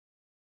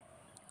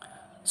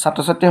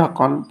ছাত্ৰ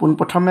ছাত্ৰীসকল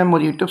পোনপ্ৰথমে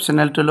মোৰ ইউটিউব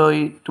চেনেলটোলৈ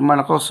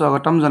তোমালোকক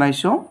স্বাগতম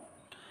জনাইছোঁ।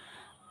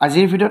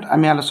 আজিৰ ভিডিঅ'ত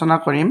আমি আলোচনা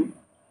কৰিম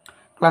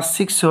ক্লাছ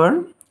 6ৰ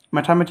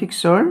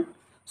মেথামেটিক্সৰ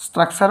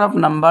ষ্ট্ৰাকচাৰ অফ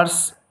নাম্বাৰছ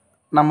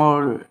নামৰ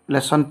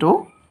লেচনটো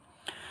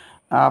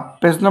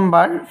পেজ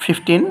নম্বৰ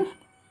 15।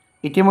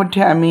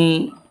 ইতিমধ্যে আমি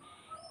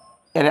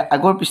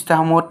আগৰ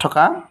পৃষ্ঠাসমূহত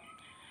থকা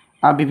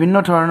বিভিন্ন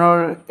ধৰণৰ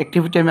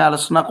এক্টিভিটি আমি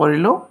আলোচনা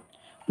কৰিলোঁ।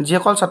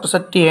 যিসকল ছাত্ৰ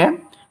ছাত্ৰীয়ে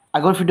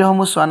আগৰ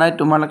ভিডিঅ'সমূহ চোৱা নাই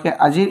তোমালোকে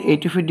আজিৰ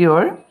এইটো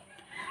ভিডিঅ'ৰ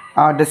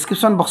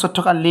ডেছক্ৰিপশ্যন বক্সত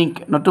থকা লিংক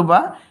নতুবা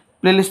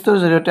প্লেলিষ্টৰ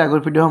জৰিয়তে আগৰ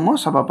ভিডিঅ'সমূহ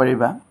চাব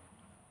পাৰিবা।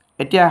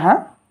 এতিয়া আহা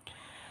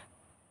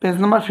পেজ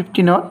নম্বৰ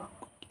 15ত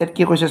ইয়াত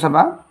কি কৈছে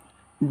চাবা,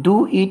 ডু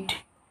ইট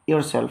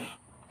ইয়ৰ চেল্ফ,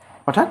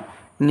 অৰ্থাৎ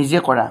নিজে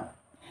কৰা।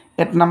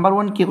 ইয়াত নম্বৰ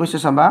 1 কি কৈছে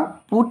চাবা,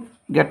 put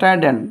greater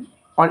than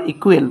or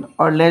equal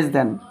or less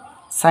than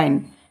sign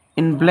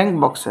in blank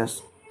boxes,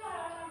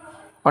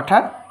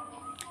 অৰ্থাৎ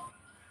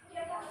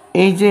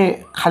এই যে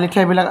খালী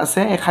ঠাইবিলাক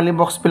আছে, এই খালী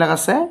বক্সবিলাক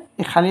আছে,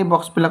 এই খালী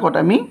বক্সবিলাকত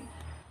আমি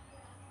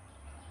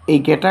এই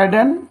গ্ৰেটাৰ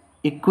দেন,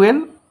 ইকুৱেল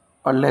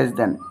অৰ লেছ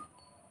দেন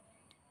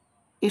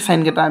এই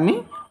চাইনকেইটা আমি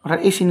অৰ্থাৎ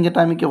এই চিনকেইটা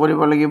আমি কি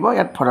কৰিব লাগিব,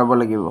 ইয়াত ভৰাব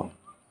লাগিব।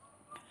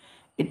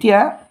 এতিয়া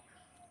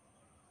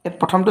ইয়াত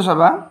প্ৰথমটো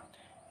চাবা,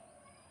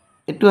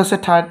 এইটো আছে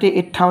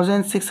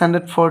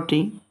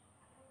 38,640,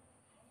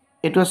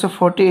 এইটো আছে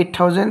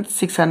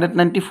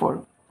 48,694,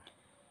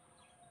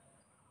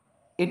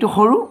 এইটো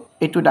সৰু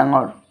এইটো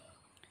ডাঙৰ।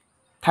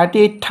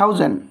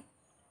 38,000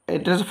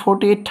 এইটো আছে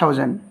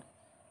 48,000,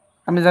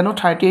 আমি জানো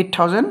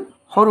 38,000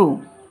 সৰু,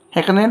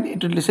 সেইকাৰণে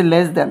এইটো দিছে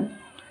লেছ দেন।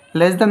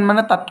 লেছ দেন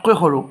মানে তাতকৈ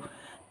সৰু।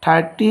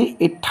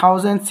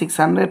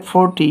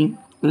 38,640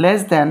 লেছ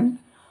দেন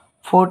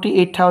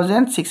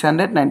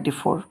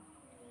 48,694।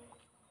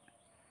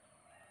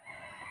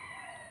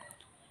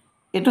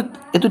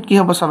 এইটোত কি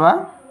হ'ব চাবা,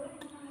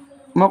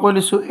 মই কৈ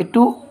লৈছোঁ,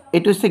 এইটো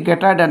হৈছে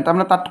গ্ৰেটাৰ দেন,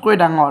 তাৰমানে তাতকৈ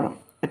ডাঙৰ,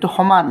 এইটো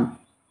সমান।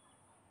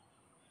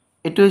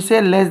 এইটো হৈছে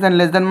লেছ দেন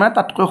মানে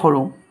তাতকৈ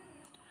সৰু।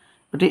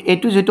 গতিকে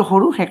এইটো যিটো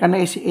সৰু সেইকাৰণে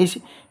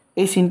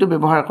এই চিনটো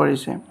ব্যৱহাৰ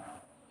কৰিছে।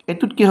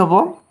 এইটোত কি হ'ব,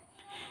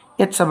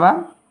 ইয়াত চাবা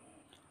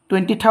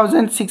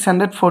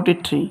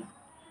 20,643,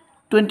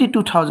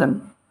 22,000,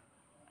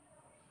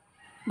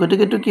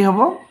 গতিকে এইটো কি হ'ব,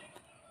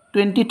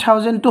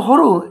 20,000টো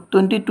সৰু,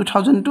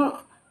 22,000টো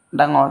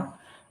ডাঙৰ।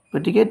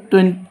 গতিকে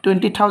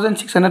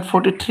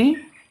 20,643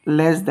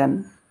 লেছ দেন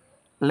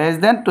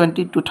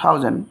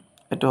 22,000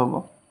 এইটো হ'ব।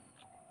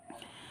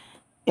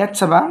 ইয়াত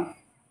চাবা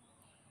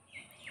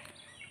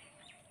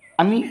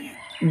আমি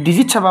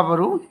ডিজিট চাবা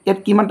পাৰোঁ, ইয়াত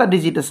কিমানটা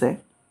ডিজিট আছে,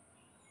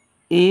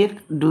 1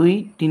 2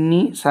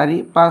 3 4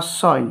 5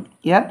 6,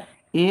 ইয়াত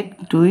 1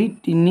 2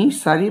 3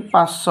 4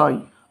 5 6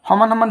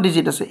 সমান সমান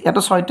ডিজিট আছে।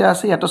 ইয়াতো 6টা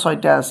আছে, ইয়াতো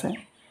 6টা আছে।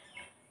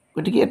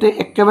 গতিকে ইয়াতে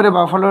একেবাৰে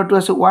বাওঁফালৰটো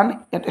আছে 1,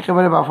 ইয়াত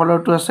একেবাৰে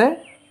বাওঁফালৰটো আছে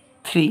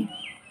 3,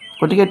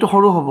 গতিকে এইটো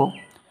সৰু হ'ব।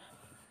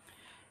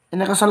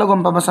 এনেকৈ চালে গম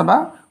পাবা চাবা,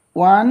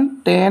 1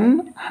 10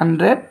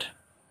 100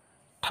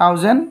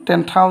 1000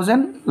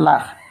 10,000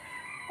 লাখ,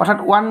 অৰ্থাৎ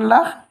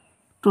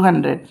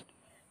 1,00,200,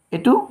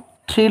 এইটো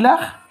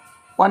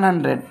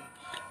 3,00,100।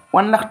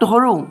 1,00,000টো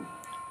সৰু,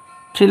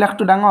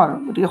 3,00,000টো ডাঙৰ,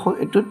 গতিকে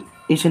এইটোত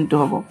এই চিনটো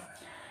হ'ব,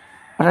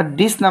 অৰ্থাৎ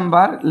দিছ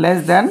নাম্বাৰ লেছ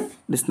দেন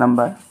দিছ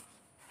নাম্বাৰ।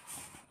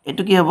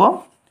 এইটো কি হ'ব,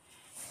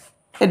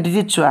 এই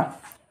ডিজিট চোৱা,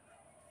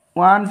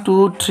 1 2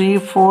 3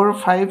 4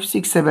 5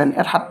 6 7,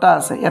 ইয়াত 7টা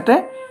আছে, ইয়াতে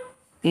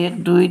 1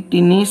 2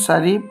 3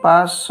 4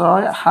 5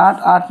 6 7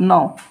 8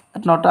 9,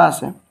 ইয়াত 9টা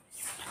আছে,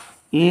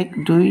 1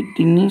 2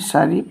 3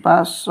 4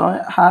 5 6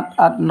 7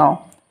 8 9,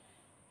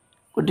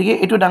 গতিকে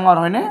এইটো ডাঙৰ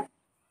হয়নে,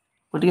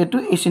 গতিকে এইটো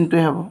এই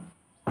চিনটোৱে হ'ব।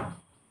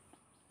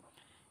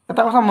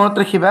 এটা কথা মনত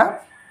ৰাখিবা,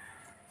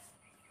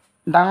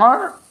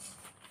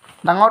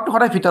 ডাঙৰটো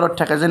সদায় ভিতৰত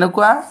থাকে।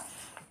 যেনেকুৱা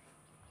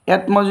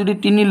ইয়াত মই যদি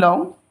 3 লওঁ,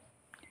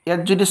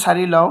 ইয়াত যদি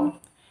 4 লওঁ,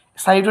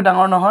 4টো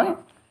ডাঙৰ নহয়,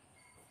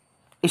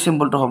 এই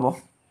চিম্বলটো হ'ব,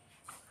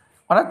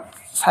 অৰ্থাৎ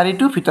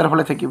 4টো ভিতৰৰ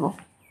ফালে থাকিব,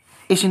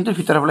 এই চিনটোৰ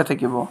ভিতৰৰ ফালে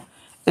থাকিব।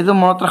 এইটো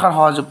মনত ৰখাৰ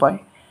সহজ উপায়।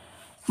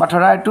 বা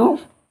ধৰা এইটো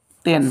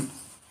 10,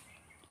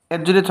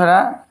 ইয়াত যদি ধৰা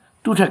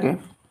 2 থাকে,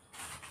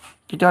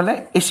 তেতিয়াহ'লে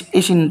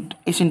এই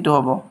চিনটো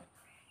হ'ব,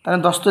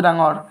 তাৰমানে 10টো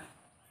ডাঙৰ,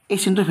 এই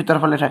চিনটোৰ ভিতৰৰ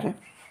ফালে থাকে।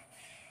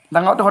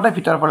 ডাঙৰটো সদায়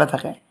ভিতৰৰ ফালে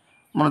থাকে,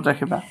 মনত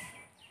ৰাখিবা।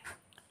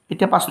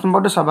 এতিয়া 5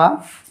 নম্বৰটো চাবা,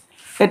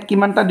 ইয়াত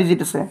কিমানটা ডিজিট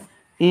আছে,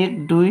 1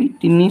 2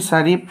 3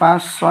 4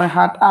 5 6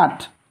 7 8,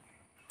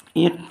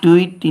 1 2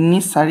 3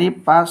 4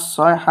 5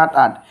 6 7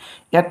 8,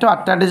 ইয়াতো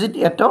 8টা ডিজিট,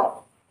 ইয়াতো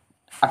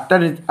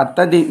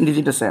 8টা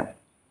ডিজিট আছে।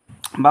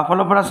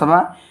 বাওঁফালৰ পৰা চাবা,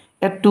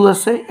 ইয়াত 2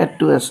 আছে, ইয়াত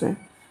 2 আছে,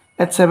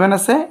 ইয়াত 7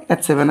 আছে,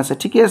 ইয়াত 7 আছে,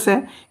 ঠিকেই আছে।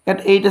 ইয়াত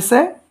 8 আছে,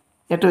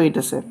 ইয়াতো 8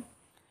 আছে,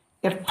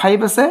 ইয়াত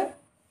 5 আছে,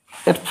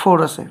 ইয়াত 4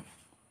 আছে,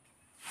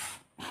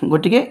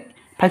 গতিকে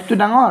 5টো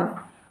ডাঙৰ,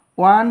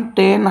 1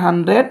 10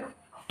 100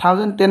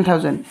 1000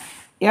 10,000,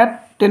 ইয়াত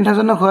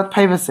 10,000ৰ ঘৰত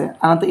 5 আছে,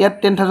 আনহাতে ইয়াত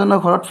 10,000ৰ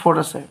ঘৰত 4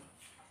 আছে,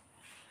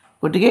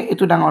 গতিকে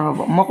এইটো ডাঙৰ হ'ব।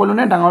 মই ক'লোঁ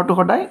নে ডাঙৰটো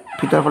সদায়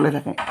ভিতৰৰ ফালে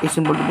থাকে,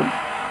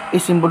 এই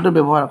চিম্বলটো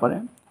ব্যৱহাৰ কৰে,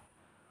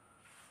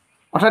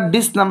 অৰ্থাৎ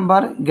দিছ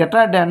নাম্বাৰ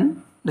গ্ৰেটাৰ দেন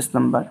দিছ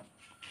নাম্বাৰ।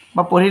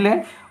 বা পঢ়িলে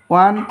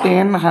 1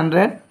 10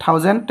 100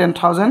 1000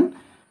 10,000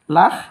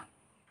 লাখ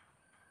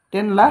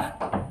 10 লাখ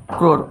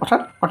crore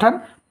অর্থাৎ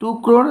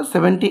 2 crore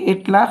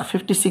 78 lakh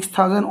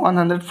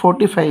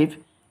 56,145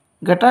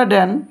 greater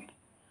than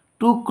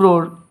 2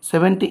 crore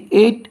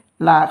 78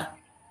 lakh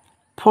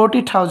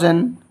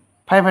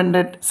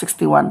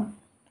 40,561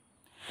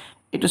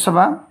 এটো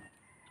সবা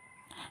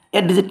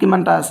এট ডিজিট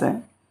কিমানটা আছে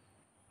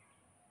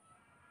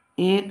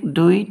 1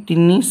 2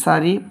 3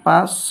 4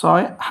 5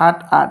 6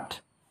 7 8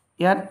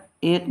 ইয়াত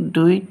 1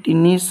 2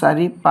 3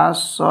 4 5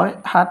 6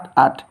 7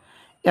 8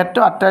 ইয়াত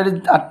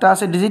আঠটা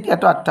আছে ডিজিট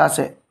ইয়াত আঠটা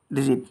আছে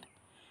ডিজিট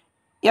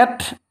ইয়াত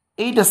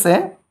 8 আছে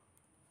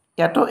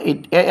ইয়াত 8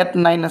 ইয়াত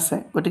 9 আছে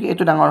গতিকে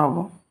এটো ডাঙৰ হ'ব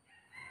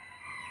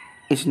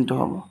এই চিনটো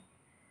হ'ব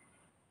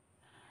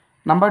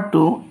number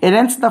 2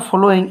 arrange the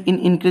following in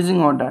increasing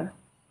order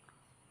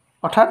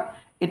অর্থাৎ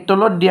এই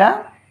তলত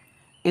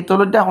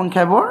দিয়া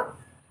সংখ্যাবোৰ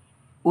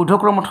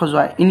ঊৰ্ধ্বক্ৰমত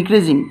সজোৱা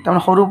ইনক্ৰিজিং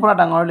তাৰমানে সৰুৰ পৰা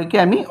ডাঙৰলৈকে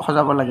আমি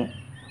সজাব লাগে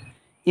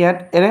ইয়াত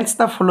arrange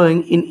the following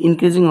in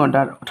increasing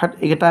order অর্থাৎ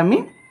এটা আমি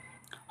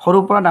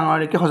সৰুৰ পৰা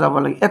ডাঙৰলৈকে সজাব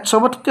লাগে এত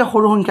সবতকৈ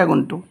সৰু সংখ্যা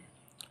কোনটো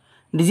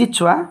ডিজিট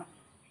চোৱা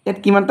এত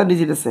কিমানটা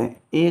ডিজিট আছে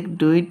 1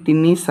 2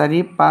 3 4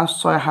 5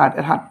 6 7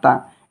 এত সাতটা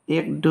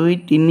 1 2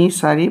 3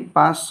 4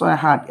 5 6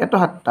 7 এত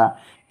সাতটা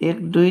 1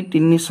 2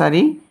 3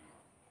 4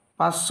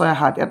 5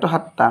 6 7 এত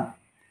সাতটা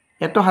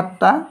এত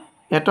সাতটা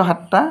এত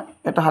সাতটা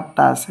এত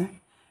সাতটা আছে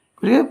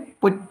গতিকে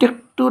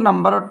প্ৰত্যেকটো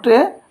নাম্বাৰতে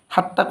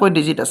সাতটা কৈ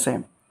ডিজিট আছে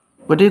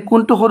গতিকে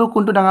কোনটো সৰু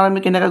কোনটো ডাঙৰ আমি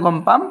কেনেকৈ গম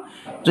পাম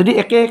যদি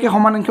একে একে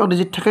সমান সংখ্যক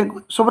ডিজিট থাকে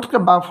সবতকৈ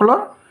বাওফলৰ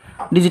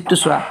ডিজিটটো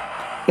চোৱা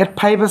এত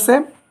 5 আছে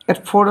এত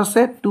 4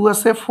 আছে 2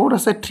 আছে 4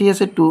 আছে 3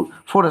 আছে 2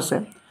 4 আছে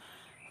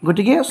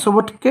গতিকে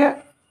সবতকৈ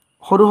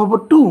সৰু হ'ব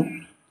 2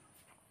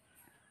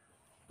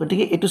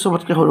 গতিকে এটো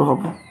সবতকৈ সৰু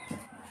হ'ব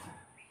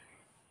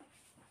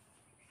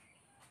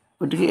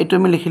গতিকে এটো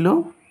আমি লিখিলো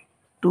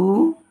 2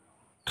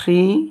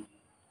 3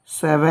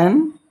 7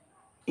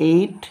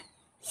 8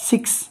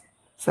 6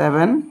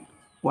 7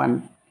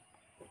 1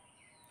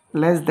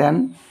 less than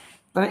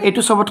তাহলে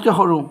এটো সবতকৈ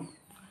সৰু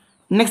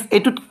নেক্সট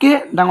এটোতকৈ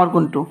ডাঙৰ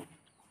কোনটো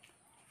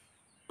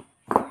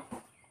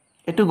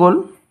এটো গল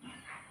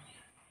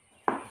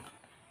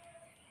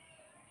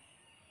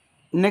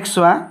নেক্সট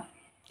ওয়া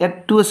এট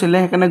 2 আছিল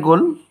হেকানে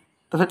গল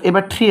তাৰছত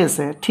এবাৰ 3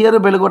 আছে 3 আৰু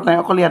বেলেগত নাই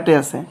অকল ইয়াতে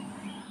আছে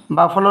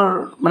বাফলৰ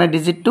মানে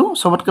ডিজিটটো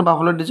সবতকৈ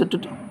বাফলৰ ডিজিটটো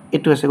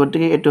এটো আছে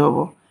গতিকে এটো হ'ব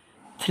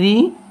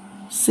 3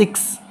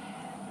 6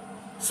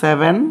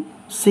 7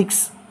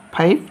 6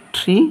 5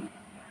 3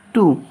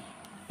 2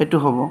 এটো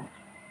হ'ব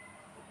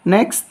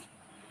নেক্সট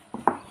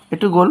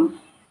এটো গল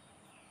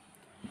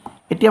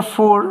এতিয়া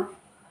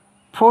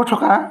 4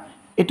 থকা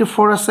এটো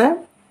 4 আছে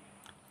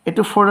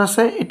এটো 4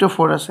 আছে এটো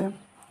 4 আছে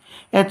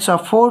আচ্ছা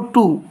 4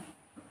 2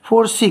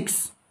 4 6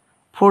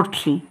 4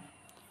 3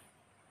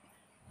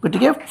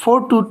 গতিকে 4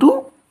 2 2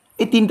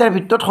 এই তিনটাৰ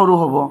ভিতৰত সৰু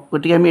হ'ব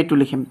গতিকে আমি এটো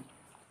লিখিম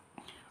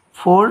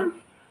 4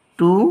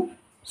 2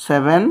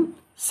 7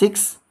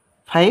 6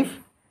 5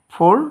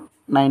 4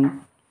 9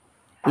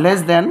 less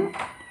than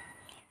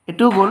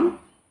এটো গল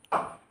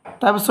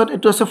তাৰপিছত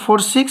এটো আছে 4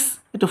 6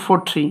 এটো 4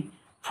 3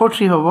 4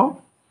 3 হ'ব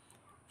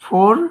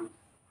 4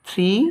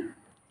 3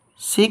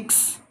 6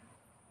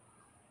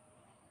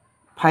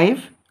 5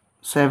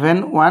 7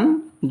 1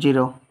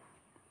 0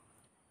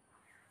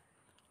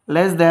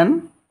 less than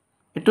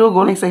এটো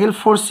গল নেক্সট আহিল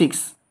 4 6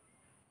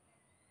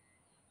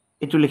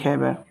 এটো লিখা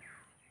এবাৰ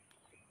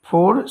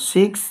 4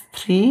 6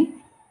 3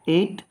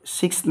 8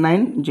 6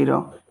 9 0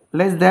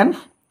 less than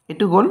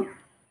এটো গল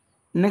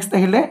নেক্সট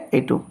আহিলে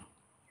এটো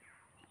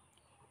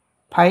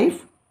 5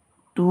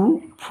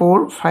 2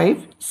 4 5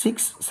 6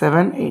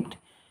 7 8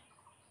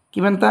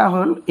 কিমানটা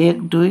হল 1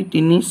 2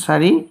 3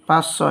 4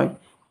 5 6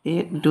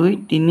 1 2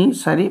 3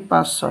 4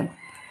 5 6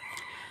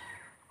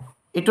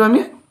 এটো আমি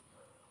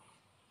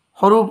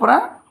সৰুৰ পৰা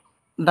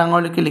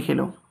ডাঙৰলৈকে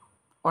লিখিলো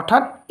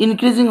অৰ্থাৎ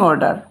ইনক্ৰিজিং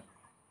অৰ্ডাৰ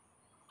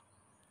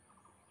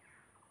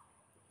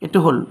এটো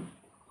হল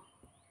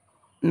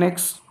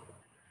নেক্সট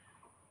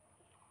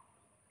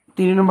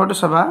 3 নম্বৰটো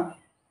চাবা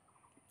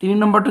 3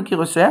 নম্বৰটো কি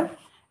কৈছে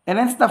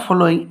arrange the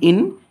following in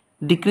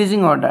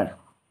decreasing order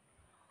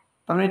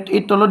তাৰমানে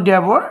এই তলত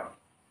দিয়াবৰ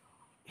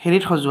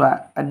হেৰিত সজোৱা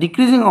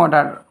ডিক্ৰিজিং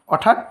অৰ্ডাৰ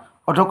অৰ্থাৎ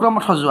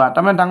অধক্ৰমত সজোৱা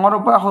তাৰমানে ডাঙৰৰ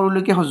পৰা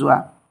সৰুলৈকে সজোৱা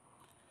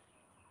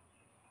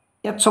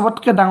ইয়াত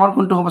সবতকৈ ডাঙৰ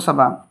কোনটো হ'ব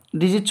চাবা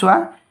ডিজিট চোৱা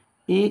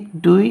 1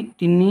 2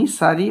 3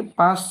 4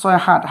 5 6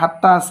 7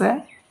 সাতটা আছে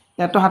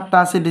ইয়াতো সাতটা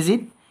আছে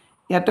ডিজিট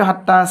ইয়াতো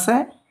সাতটা আছে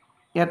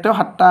ইয়াতেও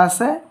সাতটা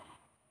আছে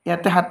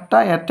ইয়াতে সাতটা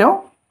ইয়াতেও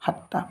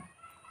সাতটা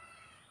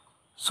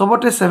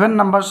সবতে 7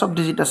 নাম্বাৰছ অফ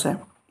ডিজিট আছে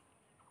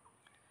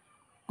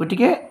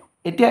গতিকে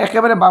এতিয়া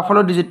একেবাৰে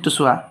বাফলৰ ডিজিটটো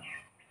চোৱা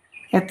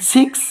এট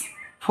 6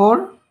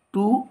 4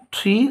 2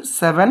 3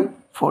 7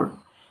 4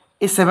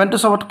 এই 7টো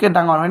সবতকৈ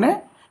ডাঙৰ হয়নে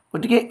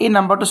গতিকে এই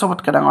নাম্বাৰটো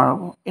সবতকৈ ডাঙৰ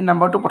হ'ব এই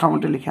নাম্বাৰটো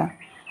প্ৰথমতে লিখা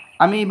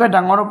আমি এবাৰ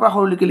ডাঙৰৰ পৰা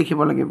সৰুলৈকে লিখিব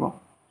লাগিব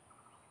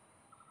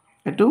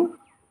এটো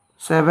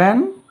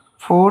 7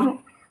 4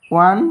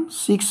 1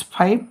 6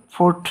 5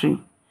 4 3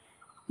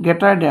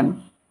 greater than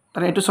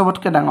তাৰে এটো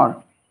সবতকৈ ডাঙৰ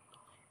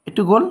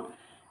এটো গল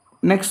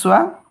নেক্সট ওয়া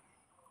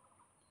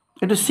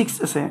এইটো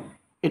 6 আছে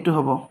এইটো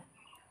হ'ব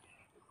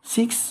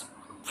 6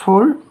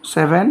 4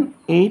 7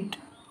 8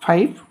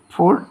 5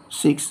 4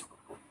 6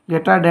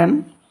 greater than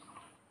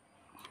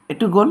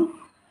এইটো গ'ল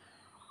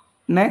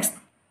নেক্সট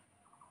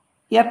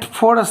ইয়াত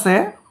 4 আছে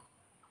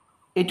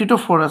এইটোতো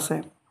 4 আছে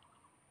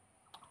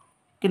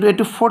কিন্তু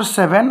এইটো 4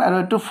 7 আৰু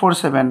এইটো 4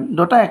 7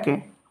 দুটা একে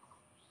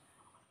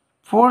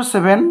 4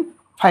 7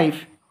 5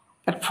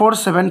 at 4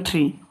 7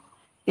 3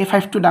 এই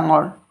 5 টো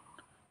ডাঙৰ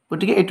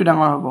গতিকে এইটো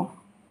ডাঙৰ হ'ব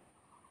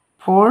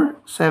 4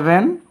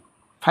 7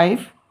 5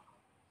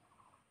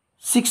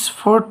 6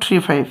 4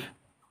 3 5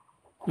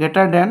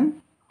 greater than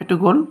এইটো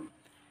গ'ল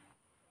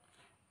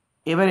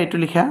এবাৰ এইটো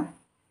লিখা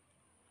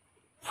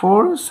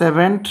 4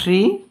 7 3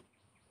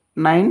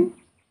 9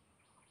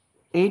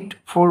 8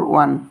 4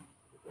 1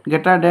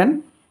 greater than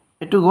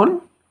এইটো গ'ল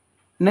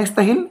নেক্সট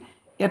আহিল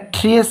ইয়াত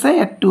 3 আছে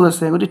ইয়াত 2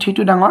 আছে গতিকে 3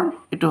 টো ডাঙৰ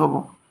এইটো হ'ব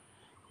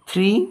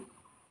 3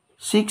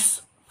 6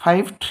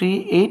 5 3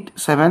 8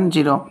 7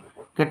 0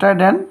 greater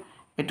than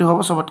এইটো হ'ব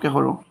সবতকে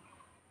সৰু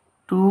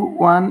 2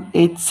 1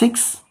 8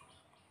 6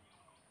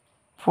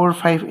 4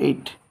 5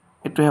 8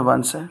 এইটো হ'ব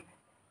আনসাৰ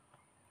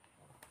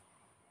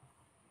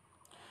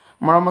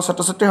মৰমৰ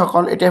ছাত্ৰ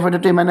ছাত্ৰীসকল এতিয়া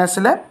ভিডিঅ'টো ইমানে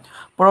আছিলে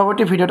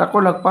পৰৱৰ্তী ভিডিঅ'ত আকৌ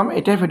লগ পাম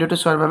এতিয়া ভিডিঅ'টো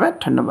চোৱাৰ বাবে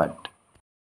ধন্যবাদ